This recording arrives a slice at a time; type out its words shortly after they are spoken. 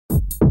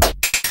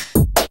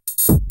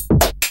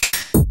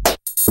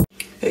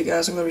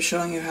guys, I'm going to be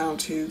showing you how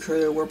to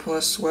create a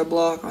WordPress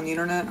weblog on the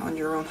internet on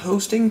your own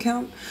hosting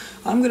account.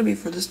 I'm going to be,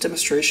 for this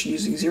demonstration,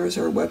 using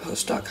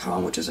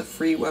 00webhost.com, which is a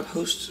free web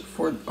host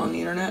on the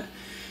internet.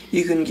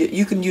 You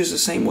can use the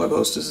same web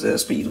host as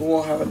this, but you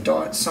will have a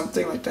dot,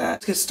 something like that.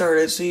 Let's get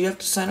started. So you have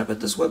to sign up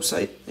at this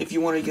website if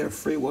you want to get a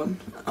free one.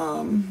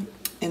 And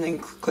then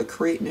click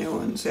create new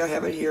and say I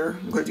have it here.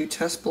 I'm going to do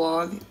test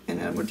blog, and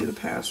then I'm going to do the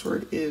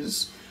password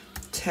is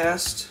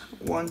test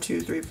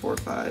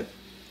 12345.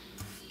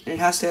 And it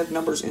has to have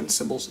numbers and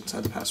symbols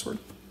inside the password.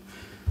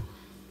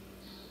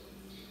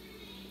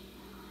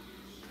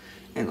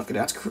 And look at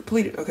that, it's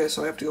completed. Okay,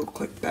 so I have to go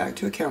click back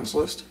to accounts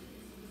list.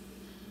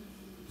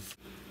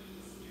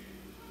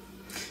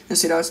 And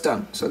see, now it's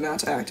done. So now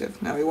it's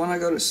active. Now we want to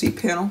go to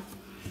cPanel.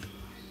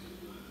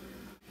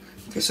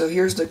 Okay, so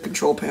here's the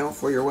control panel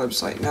for your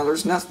website. Now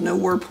there's no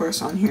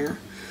WordPress on here.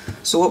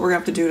 So what we're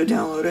going to have to do to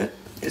download it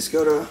is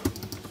go to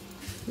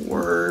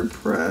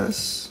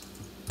wordpress.org.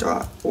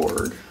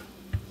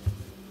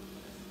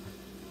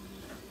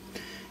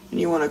 And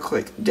you want to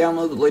click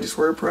download the latest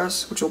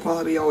WordPress, which will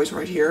probably be always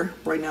right here.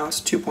 Right now it's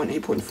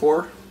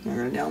 2.8.4. You're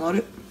going to download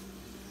it.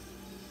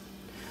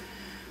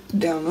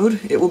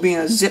 Download. It will be in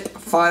a zip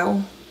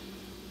file.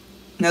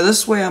 Now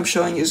this way I'm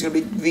showing you is going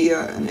to be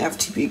via an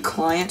FTP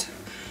client,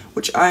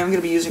 which I'm going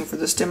to be using for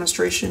this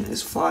demonstration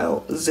is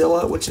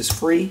FileZilla, which is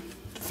free.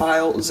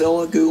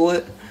 FileZilla, Google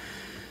it.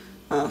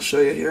 I'll show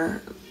you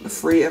here. The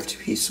free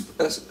FTP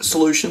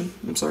solution.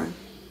 I'm sorry.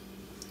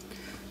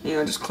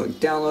 Just click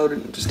download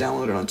and just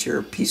download it onto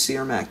your PC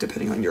or Mac,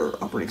 depending on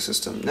your operating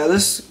system. Now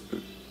this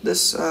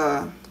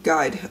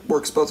guide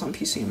works both on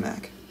PC and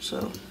Mac,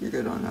 so you're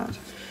good on that.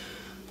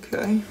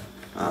 Okay.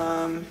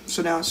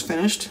 So now it's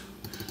finished.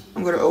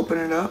 I'm going to open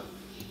it up.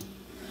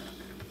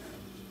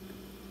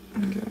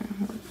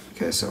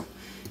 Okay, so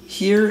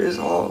here is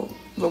all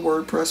the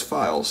WordPress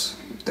files.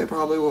 They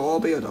probably will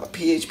all be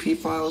 .php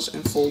files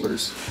and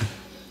folders.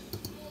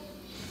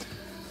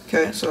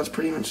 Okay, so that's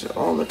pretty much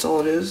all. That's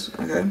all it is.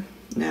 Okay,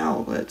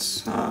 now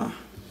let's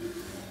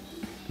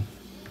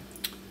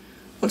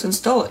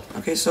install it.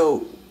 Okay,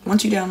 so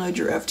once you download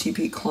your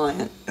FTP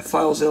client,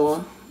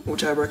 FileZilla,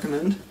 which I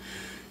recommend,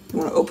 you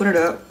want to open it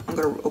up. I'm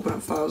going to open up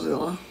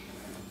FileZilla.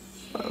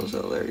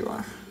 FileZilla, there you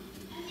are.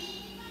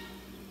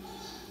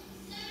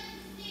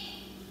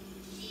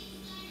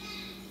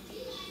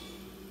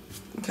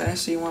 Okay,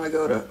 so you want to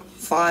go to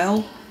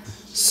File,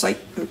 Site,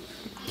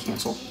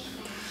 cancel,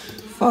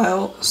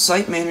 File,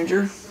 Site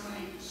Manager,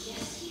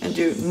 and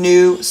do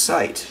New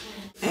Site.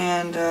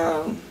 And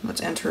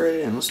let's enter it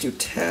in. Let's do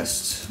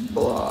Test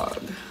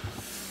Blog.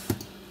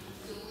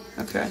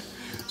 Okay,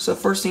 so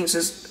first thing it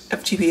says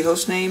FTP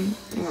hostname.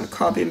 You want to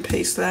copy and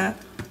paste that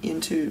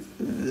into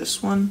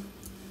this one.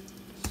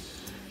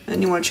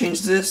 And you want to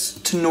change this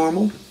to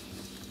normal.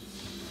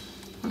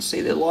 Let's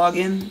say the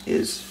login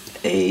is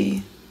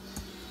the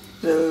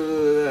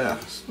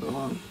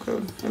wrong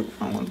code. Oh,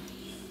 wrong one.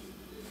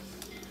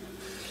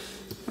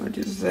 I'm going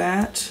to do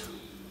that.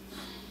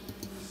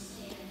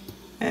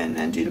 And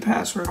then do the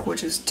password,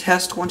 which is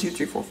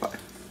test12345.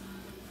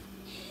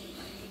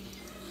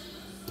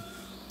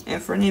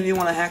 And for any of you who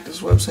want to hack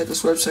this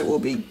website will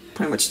be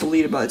pretty much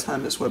deleted by the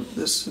time this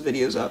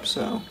video is up,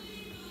 so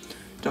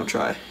don't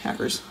try,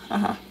 hackers.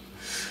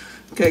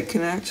 Okay,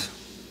 connect.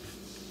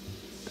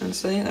 And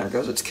see, there it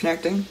goes, it's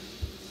connecting.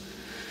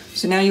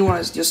 So now you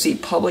want to just see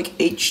public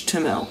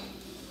HTML.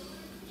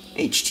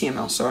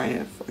 Sorry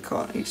if I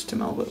call it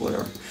HTML, but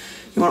whatever.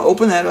 You want to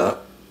open that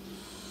up.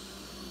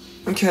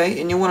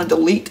 Okay, and you want to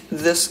delete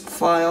this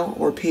file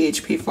or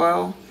PHP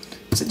file.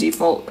 It's a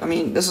default. I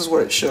mean, this is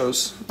what it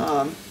shows.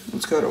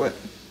 Let's go to it.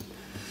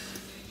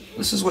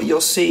 This is what you'll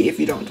see if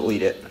you don't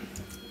delete it.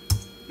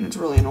 And it's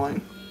really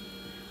annoying.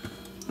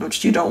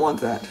 Which you don't want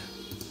that.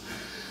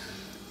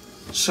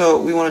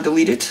 So we want to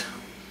delete it.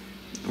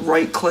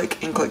 Right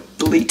click and click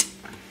delete.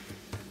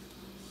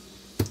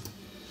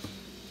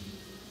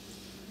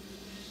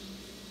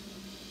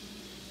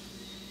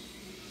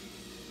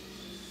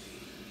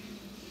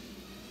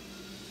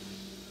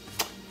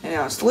 And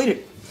now it's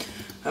deleted.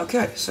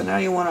 Okay, so now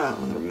you want to, I'm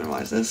going to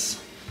minimize this.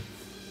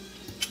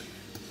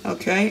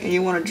 Okay, and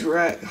you want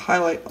to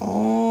highlight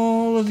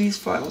all of these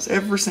files,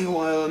 every single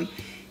one of them,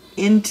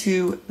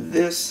 into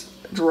this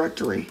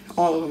directory,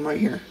 all of them right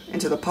here,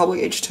 into the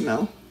public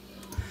HTML.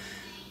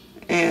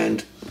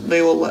 And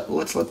they will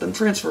let's let them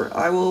transfer.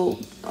 I will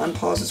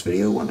unpause this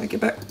video when I get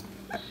back.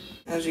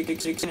 As you can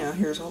see now,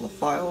 here's all the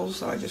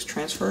files that I just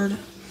transferred.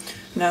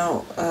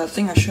 Now, a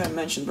thing I should have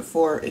mentioned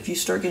before, if you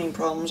start getting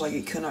problems like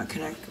you cannot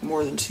connect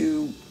more than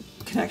 2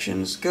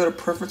 connections, go to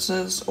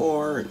Preferences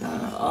or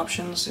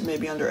Options. It may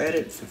be under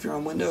Edit if you're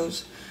on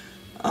Windows.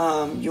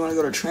 You want to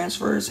go to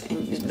Transfers,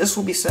 and this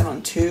will be set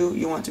on 2.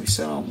 You want it to be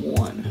set on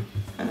 1.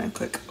 And then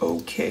click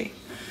OK.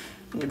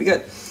 And you'll be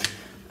good.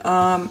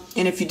 And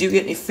if you do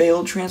get any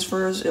failed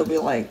transfers, it'll be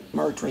like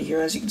marked right here.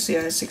 As you can see,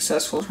 I had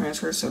successful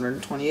transfers,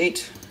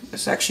 728.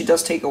 This actually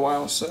does take a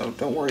while, so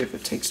don't worry if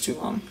it takes too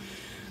long.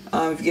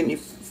 If you get any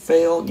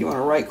failed, you want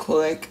to right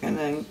click and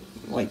then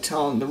like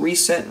tell them to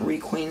reset and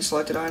requeen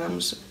selected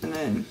items, and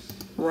then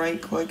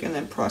right click, and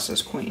then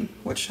process queen,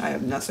 which I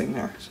have nothing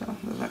there, so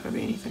there's not going to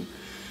be anything.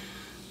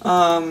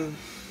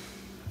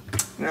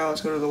 Now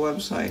let's go to the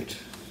website.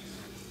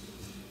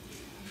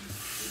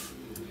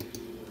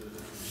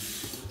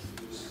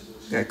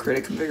 Gotta create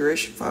a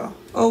configuration file.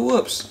 Oh,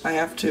 whoops! I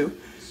have to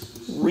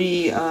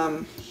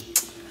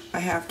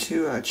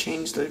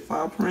change the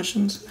file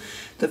permissions.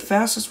 The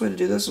fastest way to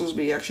do this will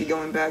be actually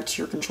going back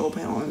to your control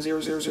panel on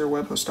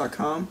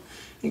 000webhost.com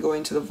and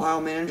going to the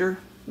file manager,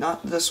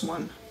 not this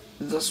one,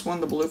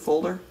 the blue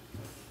folder,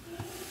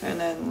 and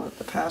then let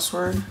the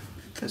password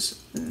is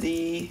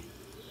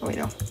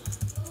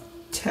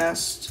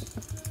test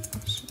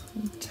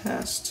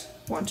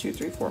 1 2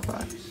 3 4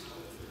 5,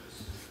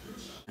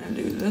 and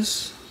do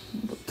this.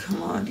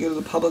 Come on, go to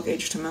the public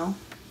HTML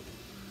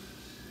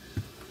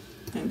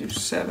and do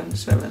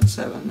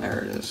 777.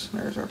 There it is.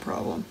 There's our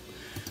problem.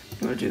 I'm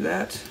going to do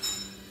that.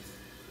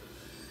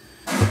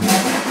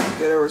 Okay,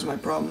 there was my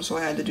problem, so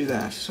I had to do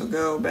that. So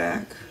go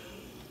back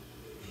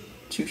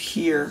to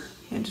here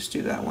and just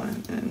do that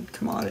one and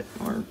commit it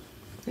or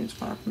change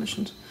file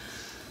permissions.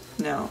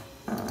 Now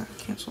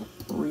cancel,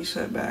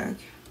 reset back,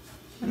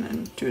 and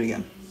then do it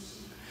again.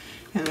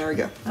 And there we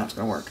go. Now it's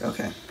going to work.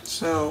 Okay,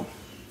 so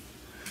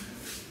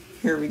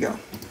here we go. I'm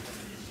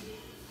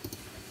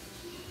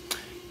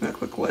going to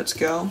click Let's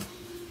Go.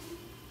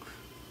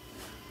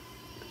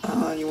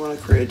 You want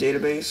to create a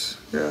database.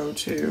 Go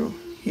to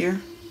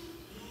here.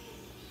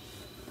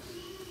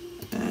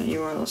 And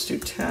you want to, let's do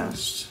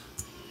test.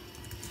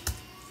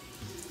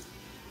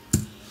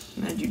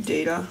 And then do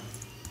data.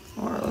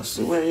 Or let's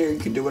do, you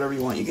can do whatever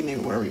you want. You can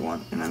name it whatever you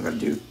want. And I'm going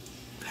to do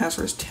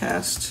password is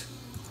test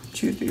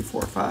 2 3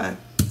 4 5.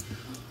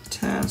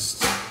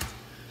 Test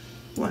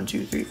 1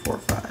 2 3 4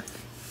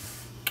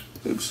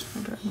 5. Oops.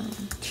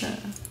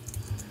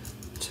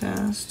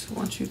 Test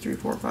 1 2 3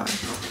 4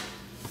 5.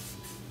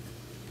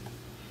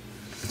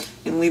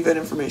 And leave that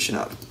information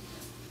up.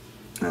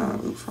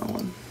 Oops, wrong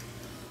one.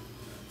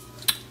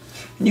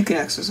 And you can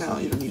access it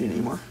out. You don't need it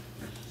anymore.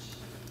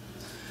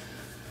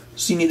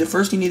 So you need the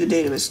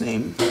database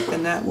name,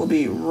 and that will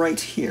be right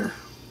here.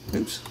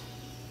 Oops,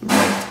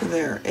 right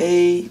there.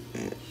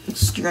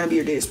 It's going to be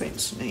your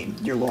database name,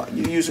 your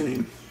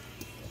username.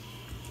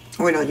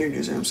 Oh wait, no, your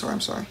username. I'm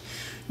sorry.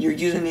 Your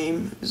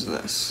username is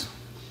this.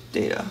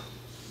 Data.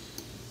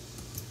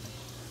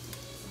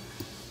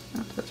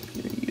 That's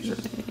your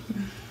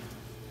username.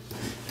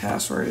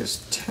 Password is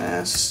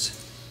test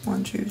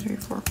 1 2 3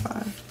 4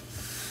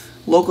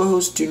 5.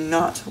 Localhost, do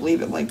not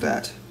leave it like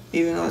that.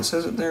 Even though it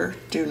says it there,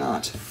 do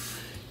not.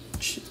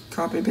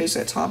 Copy and paste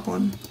that top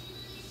one.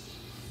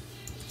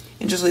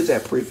 And just leave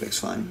that prefix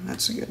fine.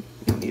 That's good.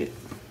 You don't need it.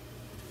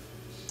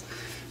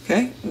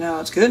 Okay, now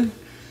it's good.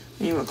 And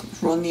you want to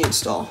run the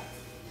install.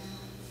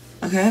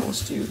 Okay,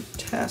 let's do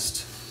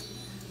test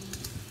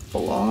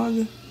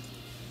blog.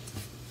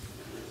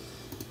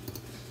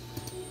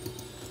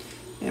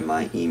 And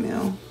my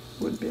email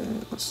would be,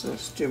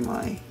 let's do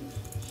my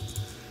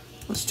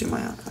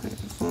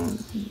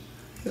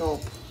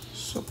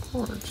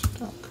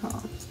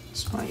iphonehelpsupport.com.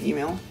 It's my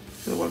email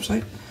for the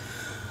website.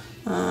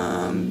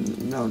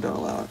 No, don't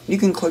allow it. You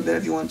can click that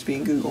if you want it to be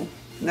in Google.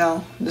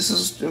 Now, this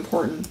is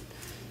important.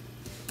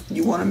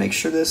 You want to make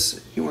sure you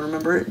want to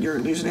remember it. Your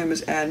username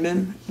is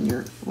admin, and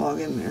your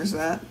login, there's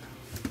that.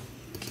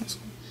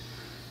 Cancel.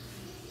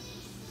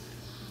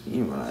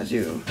 You want to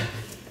do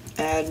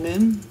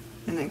admin,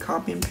 and then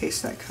copy and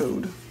paste that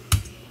code.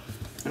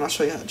 And I'll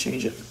show you how to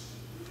change it.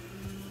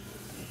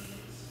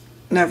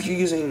 Now, if you're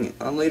using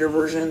a later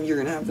version, you're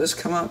going to have this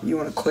come up. You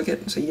want to click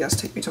it and say, yes,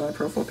 take me to my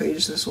profile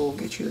page. This will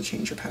get you to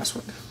change your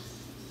password.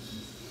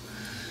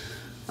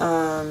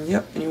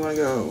 Yep, and you want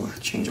to go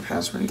change your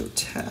password and go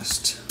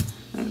test.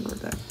 And word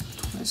that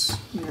twice.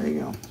 There you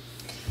go.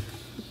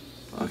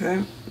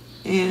 Okay,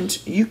 and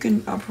you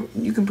can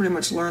pretty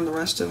much learn the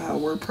rest of how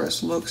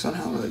WordPress looks on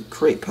how to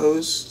create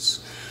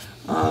posts.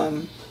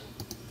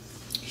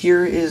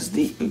 Here is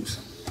the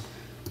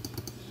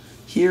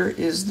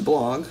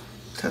blog.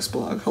 Test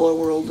blog, hello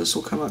world. This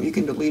will come up. You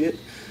can delete it,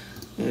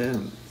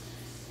 and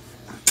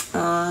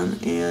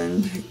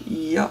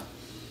yep.